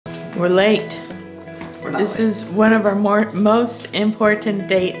We're late. We're not This late. is one of our most important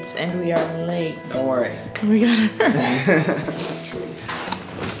dates, and we are late. Don't worry. We gotta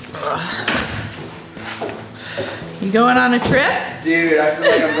You going on a trip? Dude, I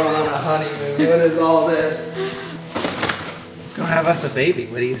feel like I'm going on a honeymoon. What is all this? Let's go have us a baby.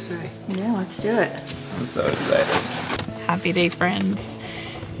 What do you say? Yeah, let's do it. I'm so excited. Happy day, friends.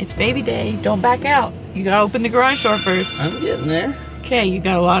 It's baby day. Don't back out. You gotta open the garage door first. I'm getting there. Okay, you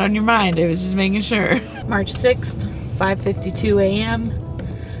got a lot on your mind. I was just making sure. March 6th, 5:52 a.m.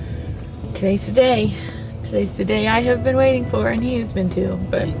 Today's the day. Today's the day I have been waiting for, and he has been too.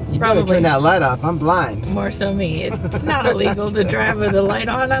 But You better probably turn that light off. I'm blind. more so me. It's not illegal to drive with the light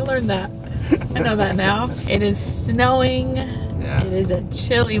on. I learned that. I know that now. It is snowing. Yeah. It is a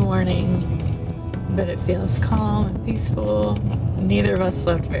chilly morning, but it feels calm and peaceful. Neither of us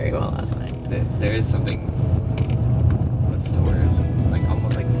slept very well last night. There is something, what's the word? Like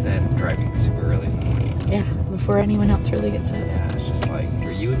almost like zen driving super early in the morning. Yeah, before anyone else really gets up. Yeah, it's just like,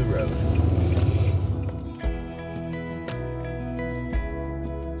 for you in the road.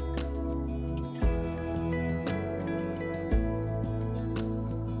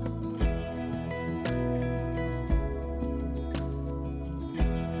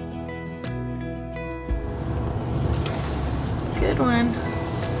 Good one.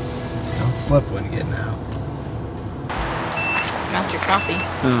 Just don't slip when getting out. Got your coffee.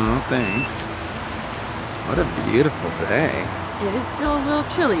 Oh, thanks. What a beautiful day. It is still a little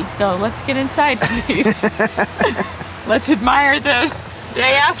chilly, so let's get inside, please. Let's admire the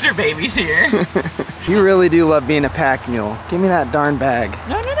day after baby's here. You really do love being a pack mule. Give me that darn bag.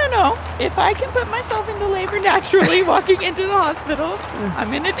 No. If I can put myself into labor naturally walking into the hospital, I'm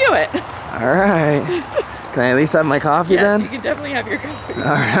gonna do it. All right. Can I at least have my coffee Yes, then? you can definitely have your coffee. All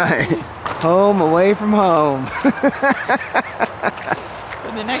right. Home away from home. For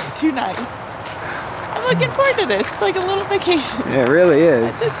the next 2 nights. I'm looking forward to this. It's like a little vacation It really at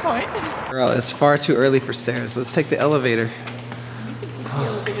is. this point. Girl, it's far too early for stairs. Let's take the elevator.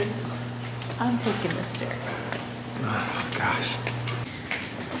 I'm taking the stairs. Oh, gosh.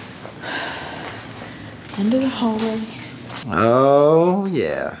 Into the hallway. Oh,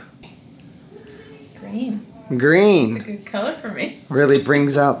 yeah. Green. Green. It's a good color for me. Really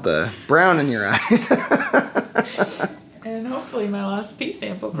brings out the brown in your eyes. And hopefully my last pee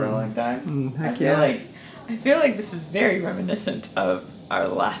sample for a long time. Heck I feel like this is very reminiscent of our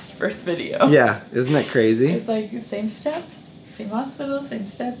last birth video. Yeah, isn't it crazy? It's like the same steps, same hospital, same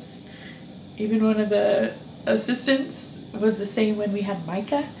steps. Even one of the assistants was the same when we had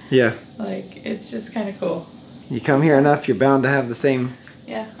Micah. Yeah. Like, it's just kind of cool. You come here enough, you're bound to have the same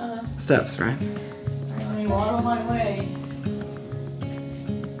Yeah. steps, right? Let me waddle my way.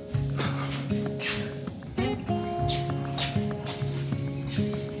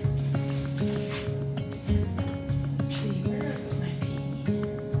 Let's see, where did I put my pee?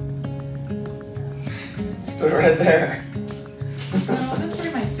 Just put it right there. Oh, that's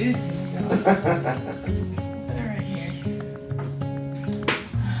where my food's gonna go. Put it right here.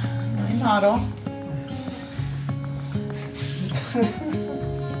 My model.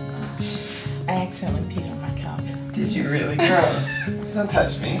 I accidentally peed on my cup. Did you really? Gross. Don't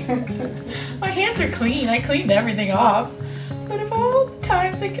touch me. My hands are clean. I cleaned everything off. But of all the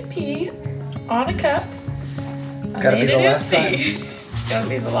times I could pee on a cup, It's gotta be the last time. It's gotta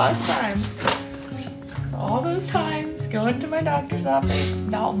be the last time. All those times going to my doctor's office,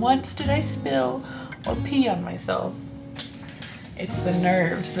 not once did I spill or pee on myself. It's the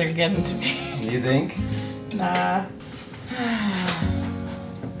nerves, they're getting to me. You think? Nah.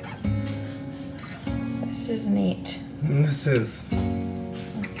 This is neat. This is.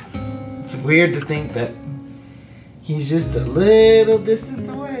 It's weird to think that he's just a little distance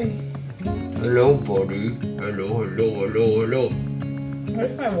away. Hello, buddy. Hello. What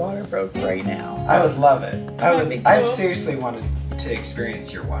if my water broke right now? I would love it. That'd be cool. I've seriously wanted to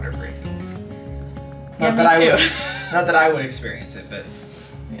experience your water breaking. Yeah, Not that me I too. would. Not that I would experience it, but.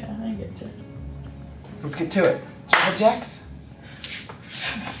 Yeah, I get you. So let's get to it. Shall we, Jax?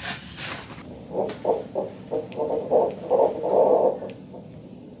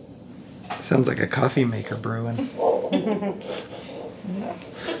 Sounds like a coffee maker brewing.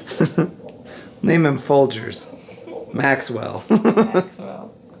 Name him Folgers. Maxwell.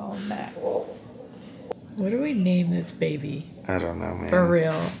 Maxwell. Call him Max. What do we name this baby? I don't know, man. For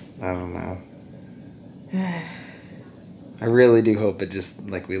real. I don't know. I really do hope it just,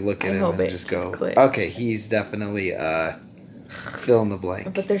 like, we look at him and just go, clicks. okay, he's definitely fill in the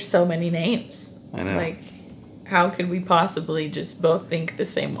blank. But there's so many names. I know. Like, how could we possibly just both think the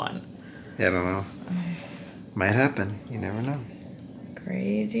same one? Yeah, I don't know. Might happen. You never know.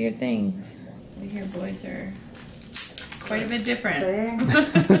 Crazier things. We hear boys are quite a bit different.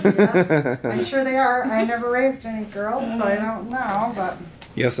 Yes, I'm sure they are. I never raised any girls, so I don't know, but...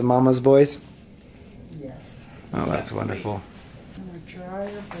 You have some mama's boys? Yes. Oh, that's wonderful. I'm going to draw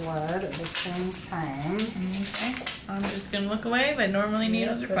your blood at the same time. Okay. I'm just going to look away, but normally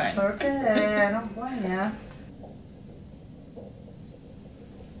needles are fine. It's okay. I don't blame you.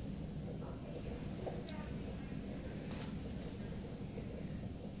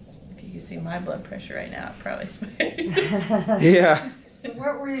 You see my blood pressure right now, it probably Yeah. So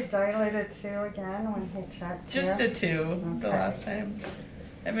what were you dilated to again when he checked you? Just a 2 the last time.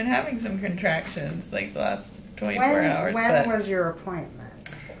 I've been having some contractions like the last 24 hours. When was your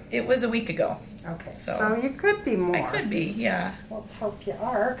appointment? It was a week ago. Okay, So so you could be more. I could be, yeah. Let's hope you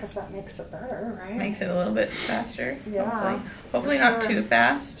are, because that makes it better, right? Makes it a little bit faster. Yeah. Hopefully not too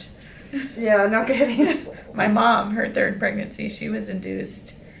fast. Yeah, no kidding. My mom, her 3rd pregnancy, she was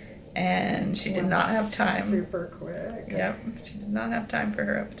induced. And she did not have time. Super quick. Yep. She did not have time for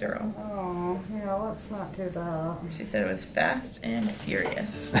her epidural. Oh, yeah, let's not do that. She said it was fast and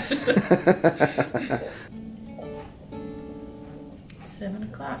furious. 7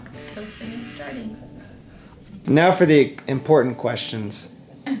 o'clock. Posting is starting. Now for the important questions.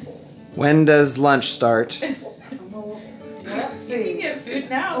 When does lunch start? Well, let's You can see. get food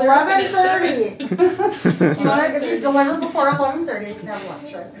now. 11:30. If you deliver before 11:30, you can have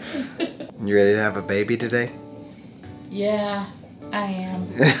lunch, right? You ready to have a baby today? Yeah, I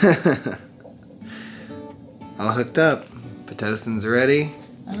am. All hooked up. Pitocin's ready.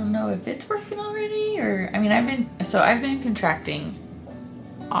 I don't know if it's working already or I mean I've been contracting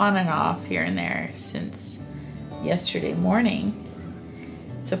on and off here and there since yesterday morning.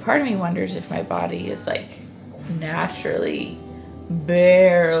 So part of me wonders if my body is like naturally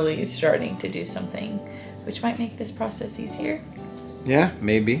barely starting to do something, which might make this process easier. Yeah,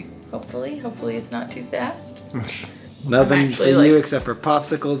 maybe. Hopefully it's not too fast. Nothing for actually, you except for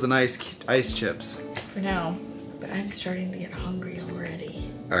popsicles and ice chips. For now. But I'm starting to get hungry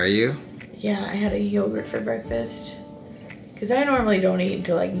already. Are you? Yeah, I had a yogurt for breakfast. Because I normally don't eat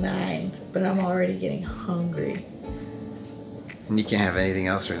until like 9, but I'm already getting hungry. And you can't have anything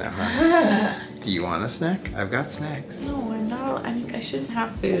else right now, huh? Do you want a snack? I've got snacks. No, I'm not. I shouldn't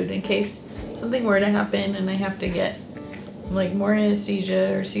have food in case something were to happen and I have to get like more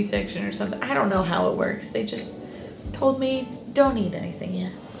anesthesia or C-section or something. I don't know how it works. They just told me don't eat anything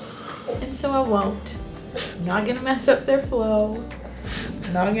yet. And so I won't. I'm not gonna mess up their flow.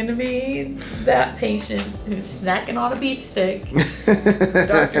 I'm not gonna be that patient who's snacking on a beef stick.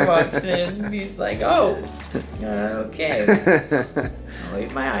 Doctor walks in, he's like, oh, okay. I'll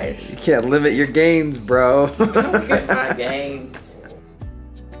eat my eyes. You can't limit your gains, bro. I don't get my gains.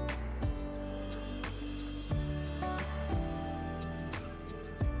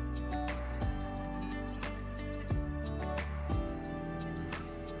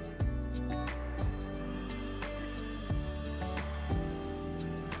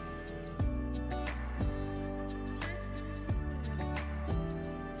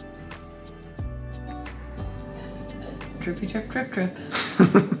 Drippy drip drip drip.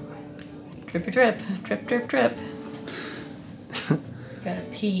 Drippy drip. Drip drip drip. Gotta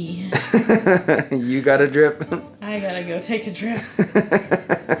pee. You got a drip? I gotta go take a drip.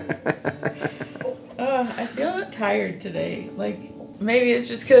 I feel tired today. Like, maybe it's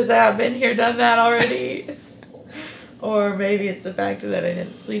just because I've been here, done that already. Or maybe it's the fact that I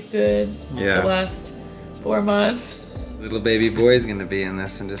didn't sleep good the last 4 months. Little baby boy's gonna be in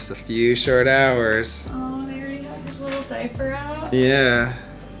this in just a few short hours. Oh, they already have his little diaper out? Yeah.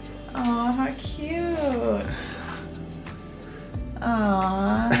 Oh, how cute.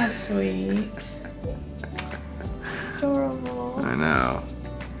 Aw, that's sweet. Adorable. I know.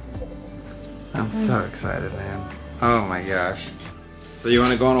 I'm so excited, man. Oh my gosh. So you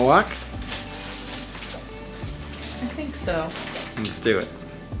want to go on a walk? I think so. Let's do it.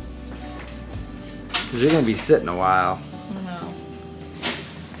 Because you're going to be sitting a while. I know.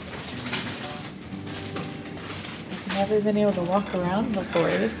 I've never been able to walk around before.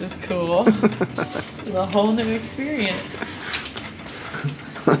 This is cool. It's a whole new experience.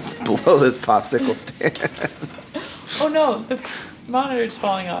 Let's blow this popsicle stand. Oh no, the monitor's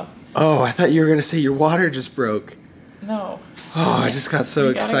falling off. Oh, I thought you were going to say your water just broke. No. Oh, I just got so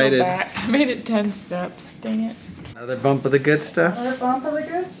You gotta excited. Go back. I made it 10 steps. Dang it. Another bump of the good stuff. Another bump of the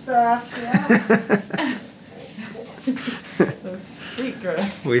good stuff, yeah. The sweet girl.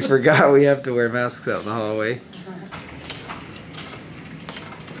 We forgot we have to wear masks out in the hallway.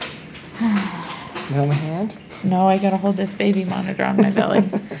 You hold my hand? No, I gotta hold this baby monitor on my belly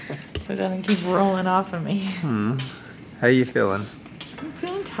so it doesn't keep rolling off of me. How you feeling? I'm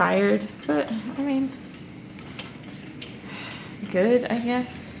tired, but I mean, good, I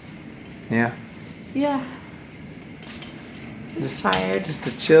guess. Yeah. Yeah. Just tired. Just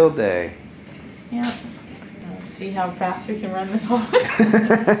a chill day. Yeah. Let's see how fast we can run this whole way.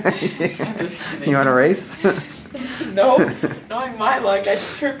 I'm just kidding. You want to race? No. Knowing my luck, I'd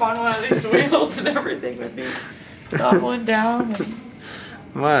trip on one of these wheels and everything would be toppling down. And...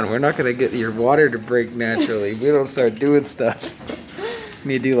 Come on, we're not going to get your water to break naturally. We don't start doing stuff.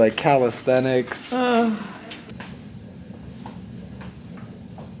 We need to do like calisthenics. Can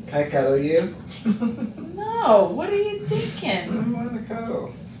I cuddle you? No, what are you thinking? I want to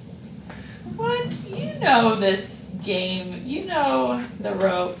cuddle. What? You know this game. You know the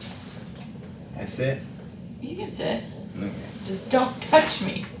ropes. I sit? You can sit. Okay. Just don't touch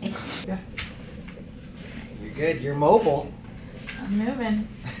me. Yeah. You're good. You're mobile. I'm moving.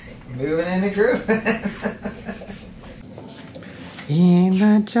 Moving in the groove. In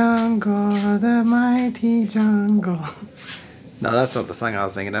the jungle, the mighty jungle. No, that's not the song I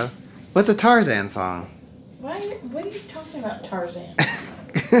was thinking of. What's a Tarzan song? What are you talking about, Tarzan?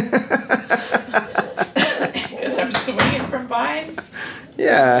 Because I'm swinging from vines?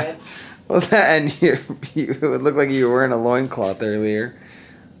 Yeah. Well, that and you would look like you were wearing a loincloth earlier.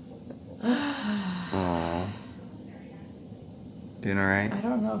 Aww. Doing all right? I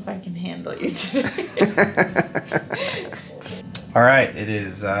don't know if I can handle you today. All right, it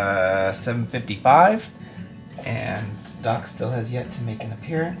is 7:55, and Doc still has yet to make an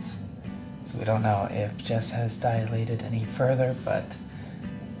appearance. So we don't know if Jess has dilated any further, but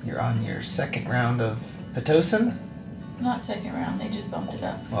you're on your second round of Pitocin. Not second round, they just bumped it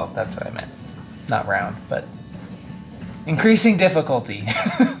up. Well, that's what I meant. Not round, but increasing difficulty.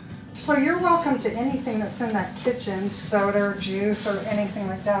 Well, you're welcome to anything that's in that kitchen, soda or juice or anything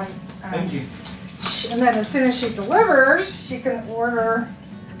like that. Thank you. And then as soon as she delivers, she can order,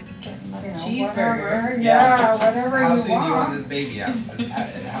 Cheeseburger. whatever. Yeah, whatever How you soon do you want want. this baby out?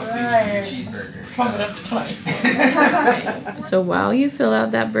 How soon Right. do you need your cheeseburger? Pump it up to 20. So while you fill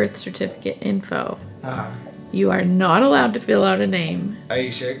out that birth certificate info, you are not allowed to fill out a name. Are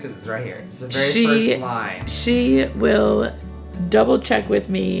you sure? Because it's right here. It's the very first line. She will double check with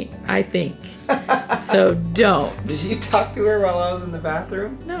me, I think. So don't. Did you talk to her while I was in the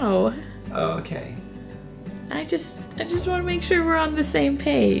bathroom? No. Oh, okay. I just want to make sure we're on the same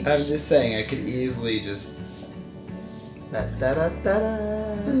page. I'm just saying I could easily just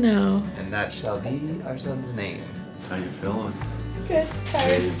da-da-da-da-da. No. And that shall be our son's name. How you feeling? Good. Ready to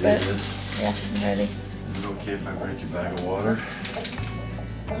Tired, do but this? yeah, I'm ready. Is it okay if I break your bag of water?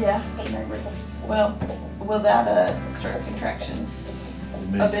 Yeah, can I break? Well, will that start contractions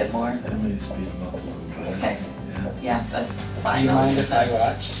a bit more? It may speed them up a little bit. Okay. Yeah. Yeah, that's Do fine. you mind if I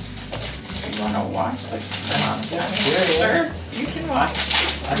watch? You want to watch? Like, curious. sure, you can watch.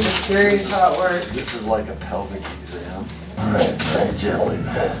 I'm just curious how it works. This is like a pelvic exam. Alright, very gently.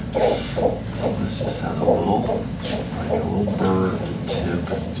 This just has a little bird tip.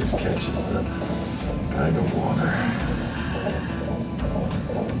 Just catches the bag of water.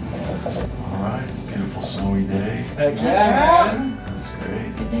 Alright, it's a beautiful snowy day. Heck yeah, man. That's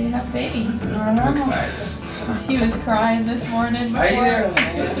great. Good day to have baby. I'm excited. He was crying this morning before. How you doing,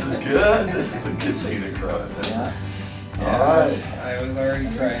 man? This is good. This is a good thing to cry about. Yeah. Alright. I was already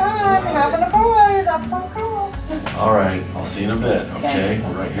crying. I'm having a boy, that's so cool. Alright, I'll see you in a bit, okay? Okay.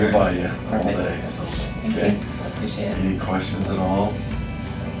 We're right here by you all Perfect. day, so, Thank okay? you. Appreciate it. Any questions at all?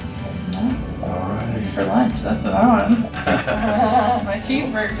 No, Alright. thanks for lunch. That's what I want. My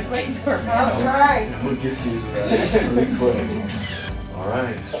cheeseburger's waiting for me. That's right. We'll get you really quick.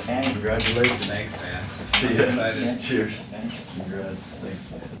 Alright, Okay. congratulations. Thanks, man. See I'm ya. excited. Cheers. Thanks. Congrats.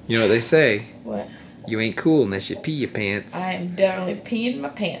 Thanks. You know what they say? What? You ain't cool unless you pee your pants. I am definitely peeing my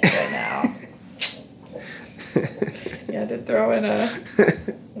pants right now. You had to throw in a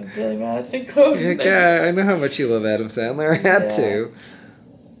Billy Madison quote in there. Yeah, I know how much you love Adam Sandler. I had Yeah. to.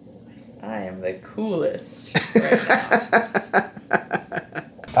 I am the coolest right now.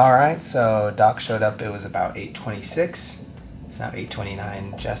 All right, so Doc showed up. It was about 8:26. It's now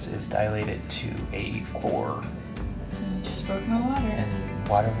 8:29. Jess is dilated to a 4, Just broke my water. and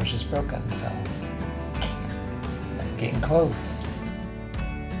water was just broken. So getting close.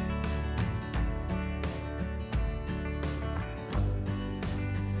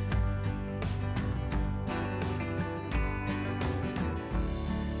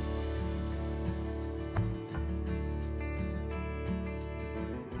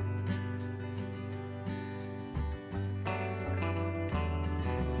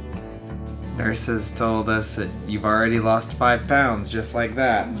 Nurses told us that you've already lost 5 pounds just like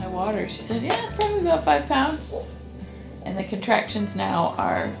that. My water. She said, yeah, probably about 5 pounds. And the contractions now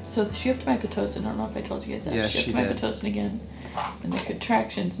are, so she upped my Pitocin. I don't know if I told you guys that. Yes, she upped my Pitocin again. And the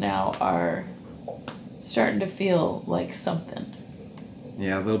contractions now are starting to feel like something.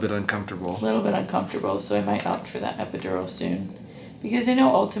 Yeah, a little bit uncomfortable. A little bit uncomfortable, so I might opt for that epidural soon. Because I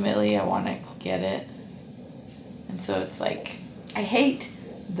know ultimately I want to get it. And so it's like, I hate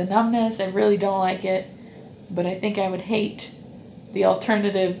the numbness. I really don't like it. But I think I would hate the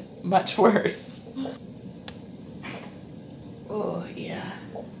alternative much worse. Oh, yeah.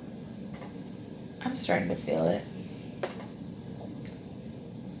 I'm starting to feel it.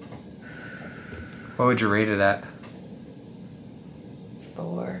 What would you rate it at?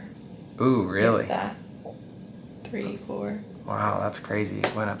 4. Ooh, really? If that. 3, 4. Wow, that's crazy.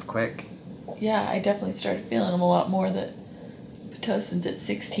 It went up quick. Yeah, I definitely started feeling them a lot more. That Pitocin's at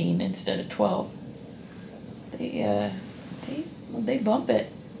 16 instead of 12. They bump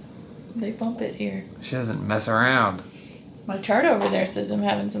it. They bump it here. She doesn't mess around. My chart over there says I'm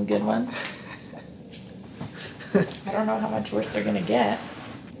having some good ones. I don't know how much worse they're gonna get.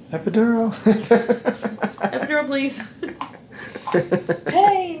 Epidural. Epidural, please.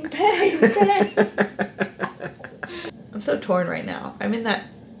 Pain, pain, pain. I'm so torn right now. I'm in that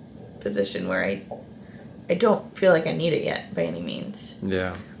position where I don't feel like I need it yet by any means.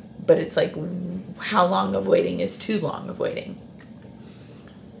 Yeah. But it's like, how long of waiting is too long of waiting?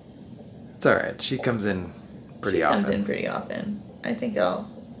 It's all right. She comes in pretty often. She comes in pretty often. I think I'll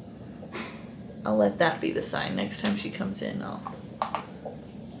let that be the sign. Next time she comes in,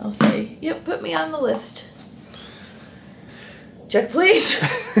 I'll say, yep, put me on the list. Check, please.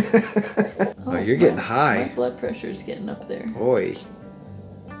 Oh, you're getting high. My blood pressure's getting up there. Boy.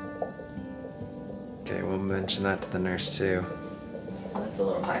 Okay, we'll mention that to the nurse too. Oh, that's a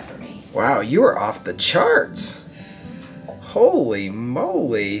little high for me. Wow, you are off the charts. Holy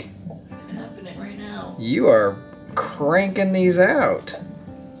moly. What's happening right now? You are cranking these out.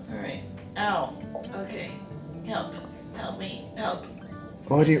 Alright. Ow. Okay. Help. Help me. Help.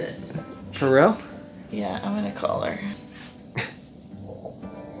 What do you... This. For real? Yeah, I'm gonna call her.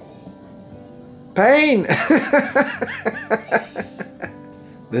 Pain!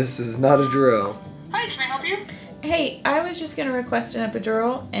 This is not a drill. Hi, can I help you? Hey, I was just gonna request an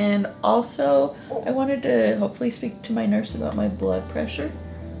epidural, and also I wanted to hopefully speak to my nurse about my blood pressure.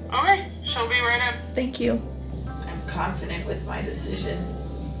 Okay, she'll be right in. Thank you. I'm confident with my decision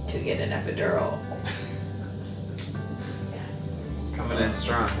to get an epidural. Coming in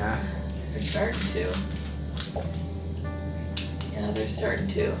strong, huh? They're starting to. Yeah, they're starting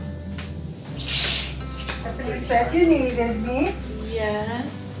to. Tiffany said you needed me. Yes.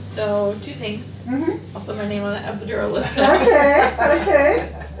 So, 2 things. Mm-hmm. I'll put my name on the epidural list.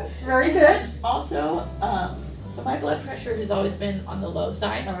 Okay. Very good. Also, so my blood pressure has always been on the low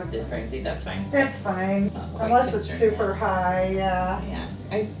side Oh, this pregnancy. That's fine. It's fine. Not quite Unless it's concerned super high, yeah. Yeah.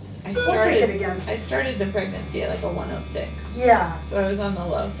 I We'll take it started again. I started the pregnancy at like a 106. Yeah. So I was on the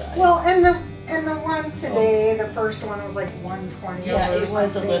low side. Well, and the one today, the first one was like 120 yeah, or it was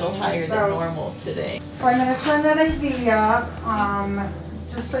something. a little higher so, than normal today. So I'm going to turn that IV up,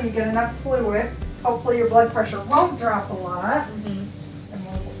 just so you get enough fluid. Hopefully your blood pressure won't drop a lot. Mm-hmm. And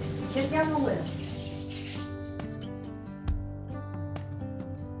we'll get you on the list.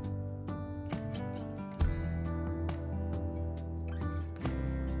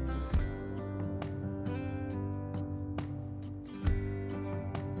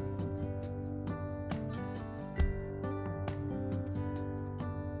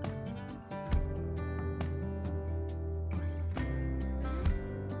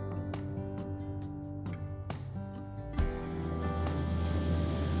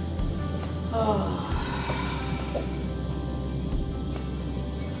 Oh.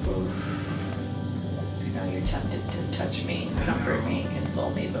 Oof. I know you're tempted to touch me, comfort me,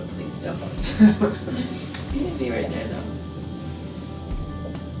 console me, but please don't. You can be right there though.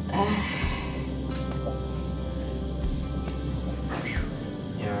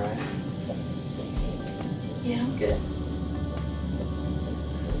 You alright? Yeah, I'm good.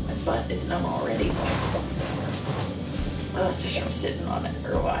 My butt is numb already. Just from sitting on it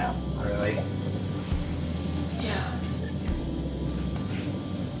for a while. Really? Yeah.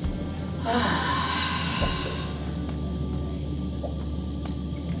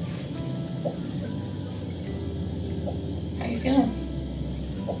 How you feeling?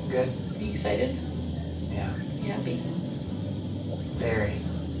 Good. Are you excited? Yeah. You happy? Very.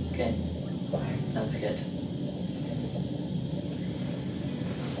 Good. That's good.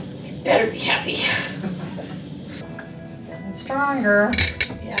 You better be happy. Getting stronger.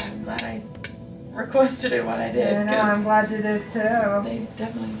 Yeah, I'm glad I requested it when I did. I know, I'm 'cause glad you did too. they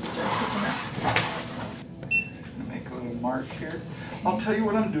definitely start picking up. Make a little mark here. I'll tell you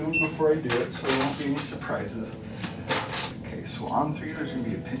what I'm doing before I do it, so there won't be any surprises. Okay, so on 3, there's going to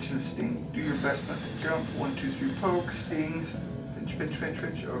be a pinch and a sting. Do your best not to jump. 1, 2, 3, poke, stings, pinch, pinch, pinch,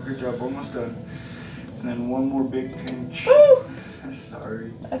 pinch. Oh, good job, almost done. And then one more big pinch. Woo! I'm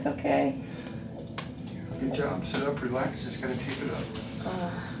sorry. That's okay. Good job. Sit up, relax. Just gotta tape it up.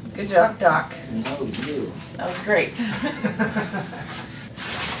 Good job, Doc. No, you. That was great.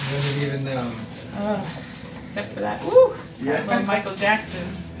 Wouldn't even know. Except for that. Woo! Yeah. That little Michael Jackson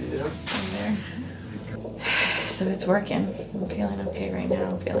Yep. in there. So it's working. I'm feeling okay right now.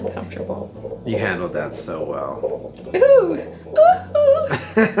 I'm feeling comfortable. You handled that so well. Ooh! Ooh!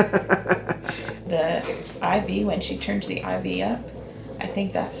 The IV, when she turned the IV up, I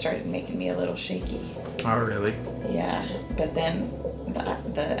think that started making me a little shaky. Oh, really? Yeah, but then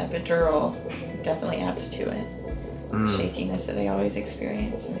the epidural definitely adds to it. Shakiness that I always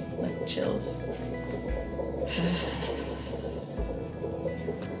experience, like chills.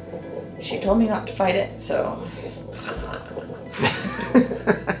 She told me not to fight it, so.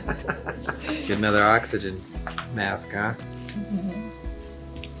 Get another oxygen mask, huh?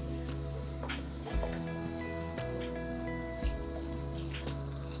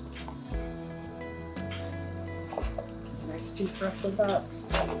 Nice deep breaths of ducks.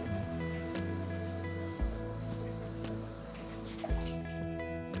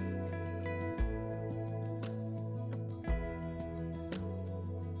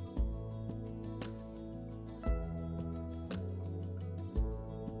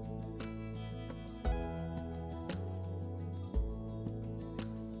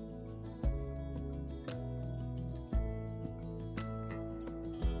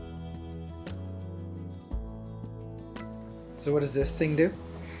 So what does this thing do?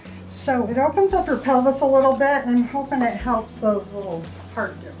 So it opens up your pelvis a little bit, and I'm hoping it helps those little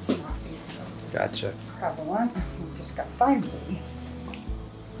heart dips not be so Gotcha. prevalent. We just got 5 baby.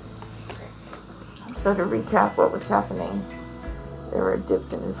 So to recap what was happening, there were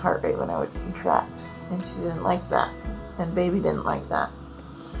dips in his heart rate when I would contract, and she didn't like that, and baby didn't like that.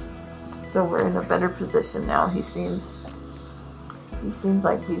 So we're in a better position now. He seems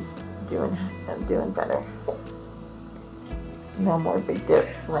like he's doing better. No more big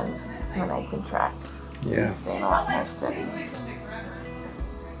dips when I contract. Yeah. He's staying a lot more steady.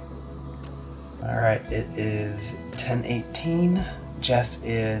 All right, it is 10:18. Jess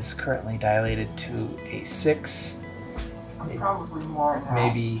is currently dilated to a 6. Probably more now.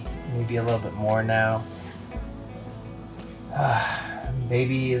 Maybe a little bit more now.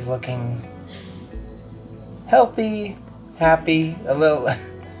 Baby is looking healthy, happy, a little,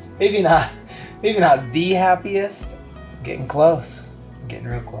 maybe not the happiest. Getting close, getting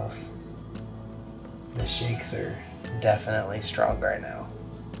real close. The shakes are definitely strong right now.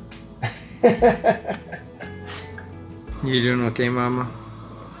 You doing okay, Mama?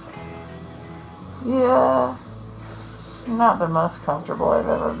 Yeah. Not the most comfortable I've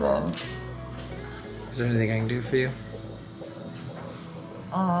ever been. Is there anything I can do for you?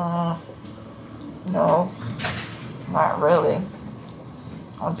 No. Not really.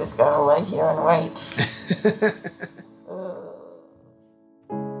 I just gotta lay here and wait.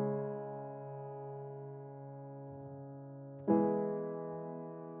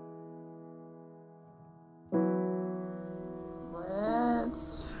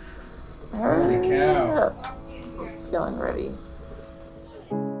 Holy cow. Feeling ready.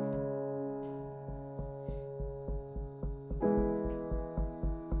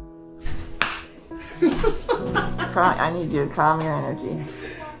 I need you to calm your energy.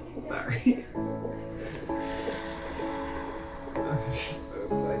 Sorry. I'm just so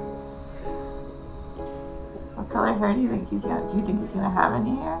excited. What color hair do you think he's gonna? Do you think he's gonna have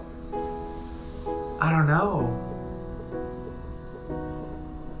any hair? I don't know.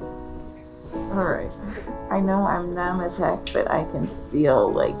 All right. I know I'm numb as heck, but I can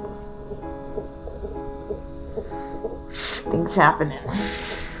feel like things happening.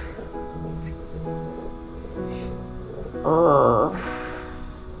 Oh.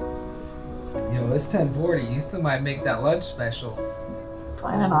 Yo, it's 10:40. You still might make that lunch special.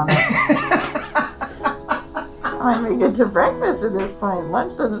 Planning on it. I might make it to breakfast at this point.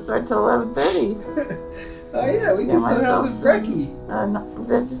 Lunch doesn't start till 11:30. Oh yeah, we can still have some brekkie.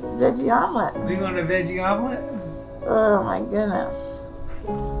 Veggie omelet. We want a veggie omelet? Oh my goodness.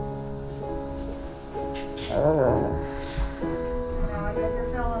 I know you're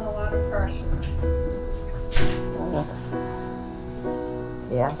feeling a lot of pressure.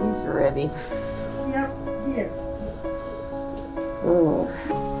 Yeah, he's ready. Yep, he is. Oh.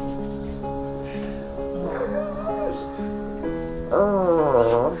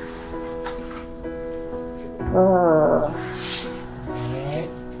 Oh.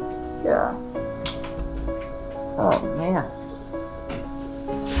 Yeah. Oh man.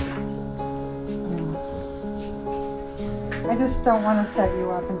 I just don't want to set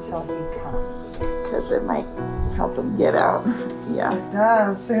you up until he comes. Because it might help him get out. Yeah. It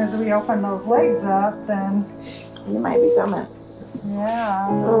does. As soon as we open those legs up, then He might be coming. yeah.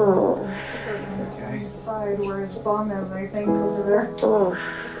 Oh. Okay. Side where his bum is, I think, over there. Oh.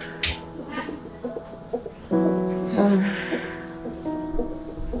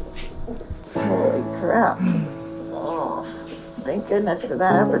 Holy crap. Oh. Thank goodness for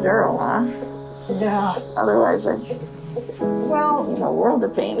that epidural, huh? Yeah. Otherwise, I'd Well, in a world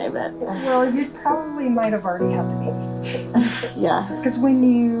of pain, I bet. well, you probably might have already had the baby. Yeah, Because when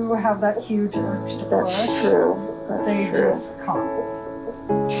you have that huge urge to that's push, true. they That's true. just come.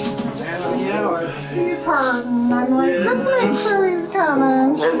 He's hurting. I'm like, just make sure he's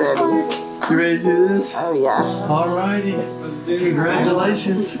coming. We're ready. Like, You ready to do this? Oh, yeah. Alrighty.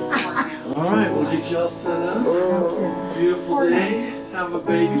 Congratulations. Alright, we'll get y'all set up. Beautiful day. Have a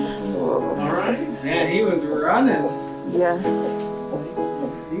baby. Alright? Man, he was running. Yes.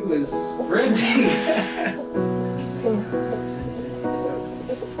 He was sprinting.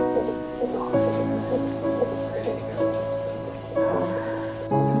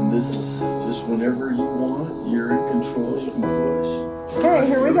 And this is just whenever you want. You're in control. You can push. okay,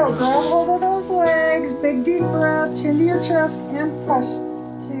 here we go. Grab hold of those legs. Big deep breath. Chin to your chest and push.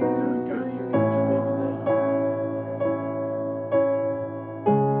 2, 3.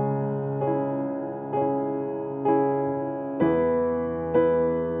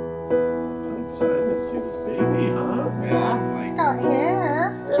 I'm excited to see this baby, huh? It's got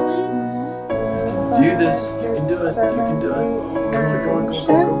hair. Do this. You can do it. You can do it. Go on, go on, go, go,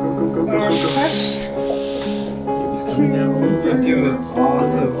 go, go, go, go, And go, go. push. Baby's coming down a little bit. You're doing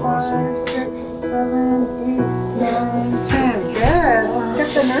awesome. 5, 6, 7, 8, 9, 10. Good. Let's get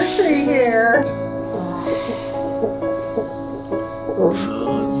the nursery here.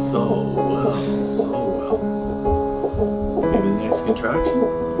 So well, so well. Maybe the next contraction.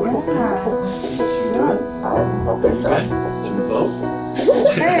 What do you think? Should you do it? Okay, so. Okay. Should we vote?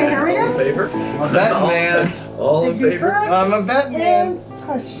 Okay, here we All in go. favor? I'm a betting man. All in Big deep favor? breath. I'm a betting man. And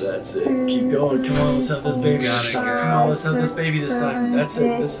push. That's it. Keep going. Come on, let's have this baby out of here. Come on, let's have this baby this time. That's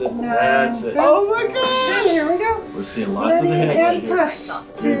it. That's it. That's it. Oh my God! Here we go. We're seeing lots of the Ready head right and here. push.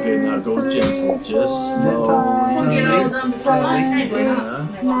 Very good. Now go gentle. Just slow. Gentle. 7, 8,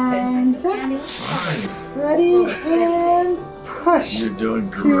 9, 10. Fine. Ready and push. You're doing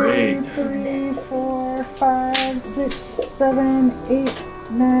 2, great. 3, 4, 5, 6, 7, 8,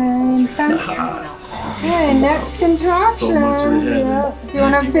 9, 10. Okay, next contraction. So much of the head. Yeah. Do you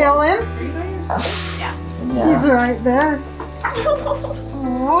want to feel him? He's Yeah. right there.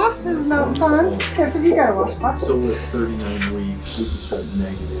 Aw, isn't that fun? Tip, if you got a washcloth. So with 39 weeks, we can start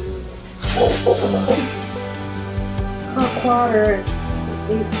negative. Hot water at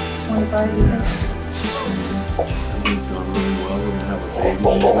 8:25, you think? Everything's gone really well. We're gonna have a baby.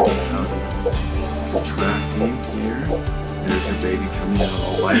 We're gonna have contracting here. There's your baby coming out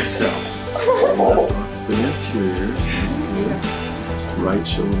all by itself. Left box been anterior. That's good. Right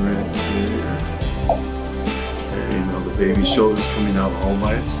shoulder anterior. Okay, now the baby's shoulder's coming out all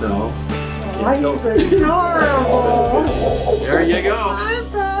by itself. Oh, he's adorable. There you go. Hi,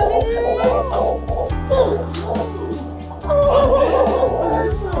 buddy.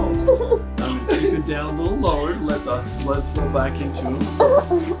 Now keep it down a little lower. Let the blood flow back into him. So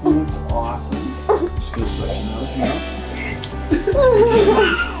he looks awesome. Just gonna suction out his mouth.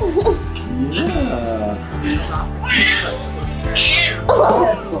 Yeah.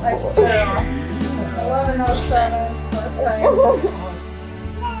 11:07.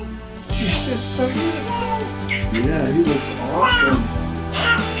 You did so good. Yeah, he looks awesome.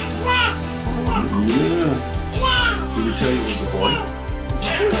 Yeah. Did we tell you it was a boy?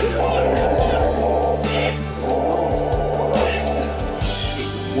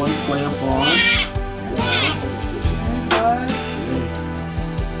 One clamp on.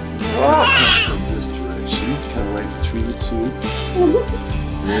 Come from this direction, kind of right between the two.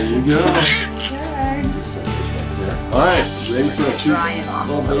 There you go. Just set this right there. All right, ready for a cute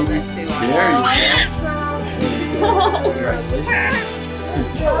little baby? There you go. Congratulations.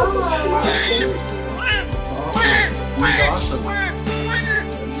 That's awesome. He's awesome.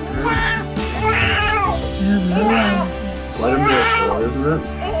 That's great. Let him do it, boy, isn't it?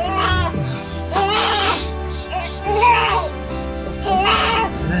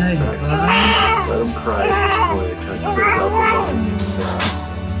 Let him cry. Boy, it kind of turns out behind these steps.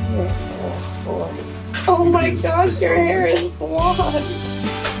 Oh my gosh, your hair is blonde.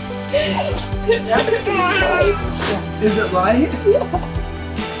 Is it light? Yeah.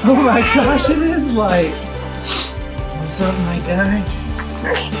 Oh my gosh, it is light. What's up, my guy?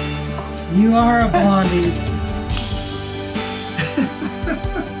 You are a blondie.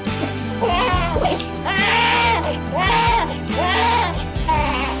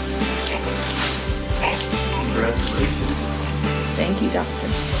 Congratulations. Thank you, doctor.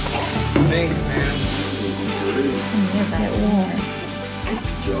 Thanks, man. Never get warm. Good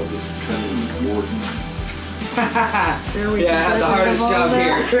job with cutting the cord. Yeah, I had the hardest job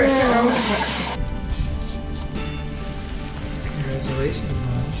here. Congratulations,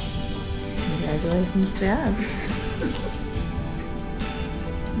 Mom. Congratulations, Dad.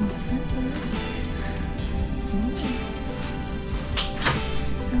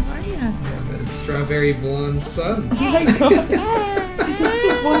 How are you? Yeah, the strawberry blonde sun. Oh my god.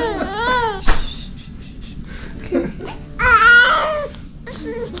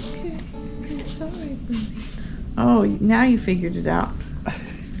 Oh, now you figured it out.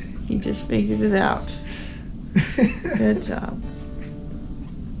 You just figured it out. Good job.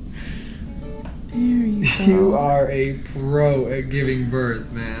 There you go. You are a pro at giving birth,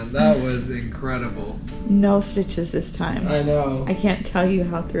 man. That was incredible. No stitches this time. I know. I can't tell you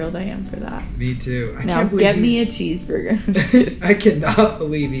how thrilled I am for that. Me too. I Now can't believe get me a he's- cheeseburger. I'm just kidding. I cannot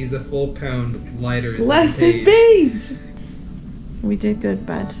believe he's a full pound lighter than Less than Paige. Paige. We did good,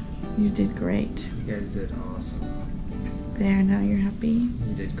 bud. You did great. You guys did awesome. There, now you're happy?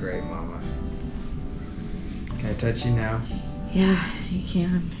 You did great, Mama. Can I touch you now? Yeah, you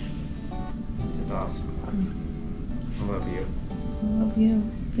can. You did awesome. I love you. I love you.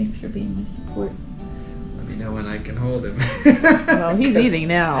 Thanks for being my support. Let me know when I can hold him. Well, he's eating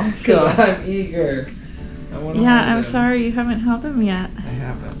now. Because So. I'm eager. I want to Yeah, hold I'm him. sorry you haven't held him yet. I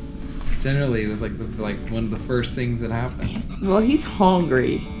haven't. Generally, it was like one of the first things that happened. Well, he's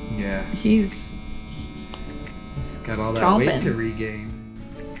hungry. Yeah, He's he's got all that Chomping. weight to regain.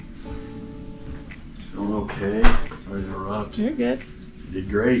 Feeling okay? Sorry to interrupt. You're good. You did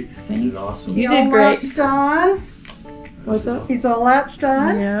great. You Thanks. did awesome. You He did all great. latched on. What's up? He's all latched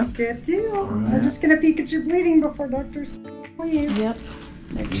on. Yeah. Good deal. Alright. We're just gonna peek at your bleeding before doctors leave. Yep.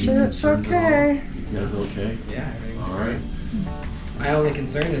 Make sure it's okay. You guys okay? Yeah, everything's All right. My only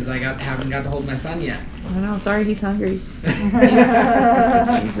concern is I haven't got to hold my son yet. I know. Sorry, he's hungry.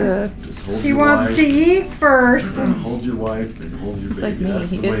 He's Just hold He your wants wife. to eat first. Hold your wife and hold your baby. like me, That's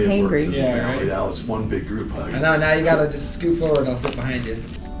he the gets way it works. hangry. as a Yeah, family. right. That was one big group hug. I know, now you gotta just scoot forward, I'll sit behind you.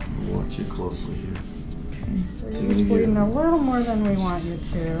 We'll watch you closely here. So you're just bleeding a little more than we want you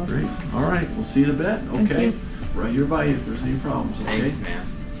to. Great. All right. We'll see you in a bit. Thank Okay. you. Right here by you if there's any problems. Okay. Thanks, man.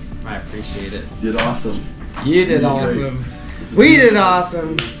 I appreciate it. Did awesome. You did Great. awesome. This is We great. did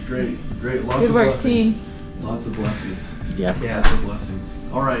awesome. This is great. Great. Lots Good of work, blessings. team. Lots of blessings. Yep. Yeah. Lots of blessings.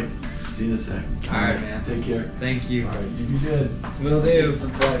 All right. See you in a sec. All right, man. Take care. Thank you. All right. You be good. Will do. Get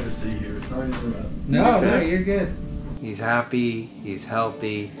some privacy here. Sorry to interrupt. No, Okay. no, you're good. He's happy. He's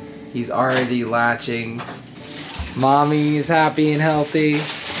healthy. He's already latching. Mommy's happy and healthy.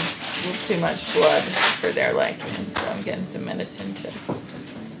 Too much blood for their liking, so I'm getting some medicine to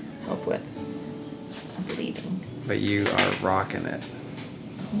help with bleeding. But you are rocking it.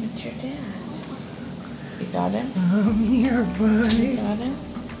 What's your dad? You got him? I'm here, You buddy. got him?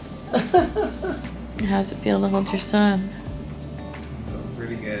 How's it feel to hold your son? That's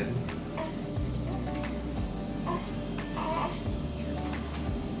pretty good.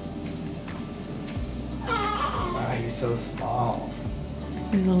 Wow, he's so small.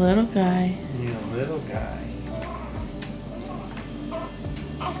 He's a little guy. You're a little guy.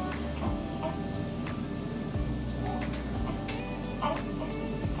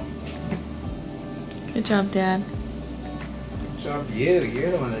 Good job, Dad. Good job, you.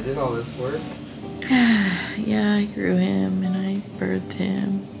 You're the one that did all this work. Yeah, I grew him and I birthed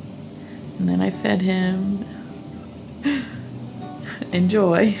him. And then I fed him.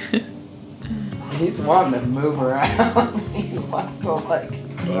 Enjoy. He's wanting to move around. He wants to like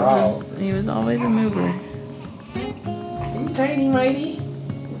crawl. He was always a mover. You tiny mighty.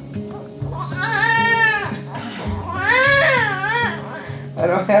 I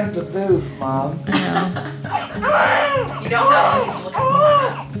don't have the boot, Mom. I know. You don't have one, he's looking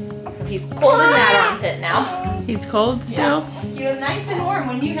for that. He's cold in that armpit now. He's cold still? He was nice and warm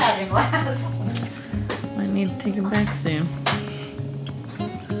when you had him last. I need to take him back soon.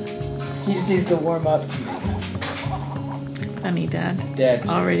 He just needs to warm up to me. Funny, Dad. Dad.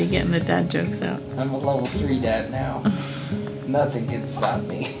 Already jokes. getting the dad jokes out. I'm a level 3 dad now. Nothing can stop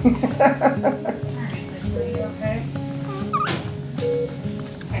me. So you okay?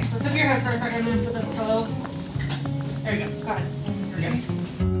 Okay, lift up your head for a second and put this pillow. There you go, got it.